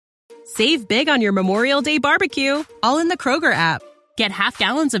Save big on your Memorial Day barbecue, all in the Kroger app. Get half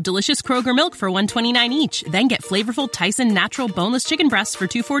gallons of delicious Kroger milk for $1.29 each. Then get flavorful Tyson natural boneless chicken breasts for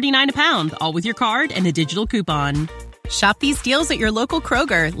 $2.49 a pound, all with your card and a digital coupon. Shop these deals at your local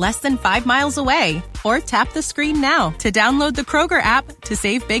Kroger, less than 5 miles away. Or tap the screen now to download the Kroger app to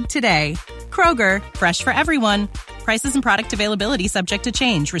save big today. Kroger, fresh for everyone. Prices and product availability subject to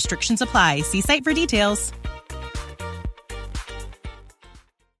change. Restrictions apply. See site for details.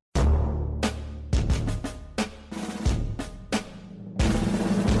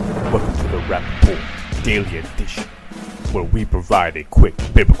 Welcome to the Rappaport Daily Edition, where we provide a quick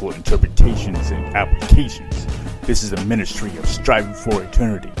biblical interpretations and applications. This is a ministry of striving for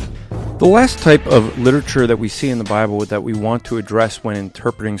eternity. The last type of literature that we see in the Bible that we want to address when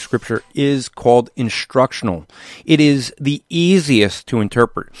interpreting Scripture is called instructional. It is the easiest to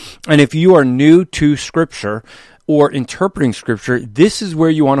interpret. And if you are new to Scripture or interpreting Scripture, this is where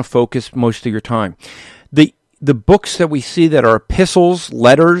you want to focus most of your time. The books that we see that are epistles,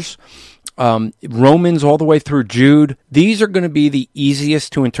 letters, Romans all the way through Jude, these are going to be the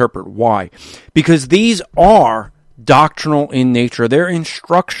easiest to interpret. Why? Because these are doctrinal in nature. They're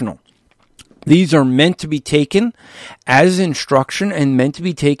instructional. These are meant to be taken as instruction and meant to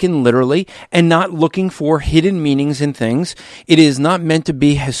be taken literally and not looking for hidden meanings in things. It is not meant to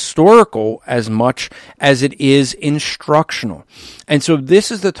be historical as much as it is instructional. And so this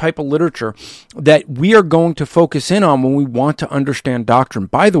is the type of literature that we are going to focus in on when we want to understand doctrine.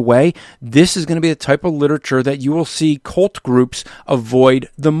 By the way, this is going to be the type of literature that you will see cult groups avoid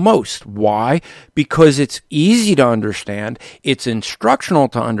the most. Why? Because it's easy to understand, it's instructional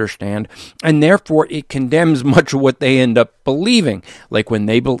to understand, and therefore it condemns much of what they end up believing. Like when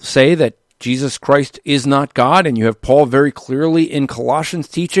they say that Jesus Christ is not God, and you have Paul very clearly in Colossians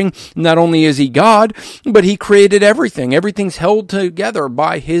teaching, not only is he God, but he created everything. Everything's held together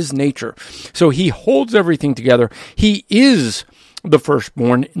by his nature. So he holds everything together. He is the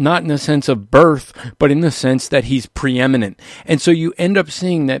firstborn, not in the sense of birth, but in the sense that he's preeminent. And so you end up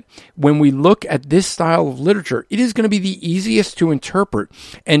seeing that when we look at this style of literature, it is going to be the easiest to interpret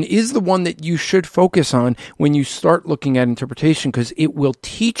and is the one that you should focus on when you start looking at interpretation, because it will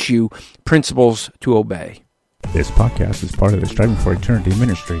teach you principles to obey. This podcast is part of the Striving for Eternity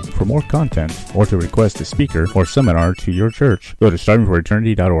ministry. For more content or to request a speaker or seminar to your church, go to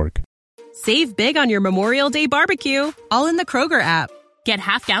strivingforeternity.org. Save big on your Memorial Day barbecue, all in the Kroger app. Get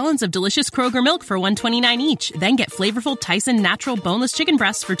half gallons of delicious Kroger milk for $1.29 each. Then get flavorful Tyson natural boneless chicken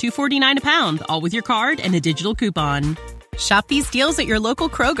breasts for $2.49 a pound, all with your card and a digital coupon. Shop these deals at your local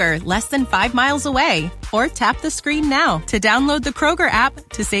Kroger, less than 5 miles away. Or tap the screen now to download the Kroger app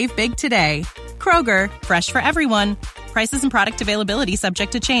to save big today. Kroger, fresh for everyone. Prices and product availability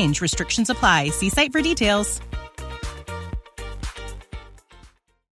subject to change. Restrictions apply. See site for details.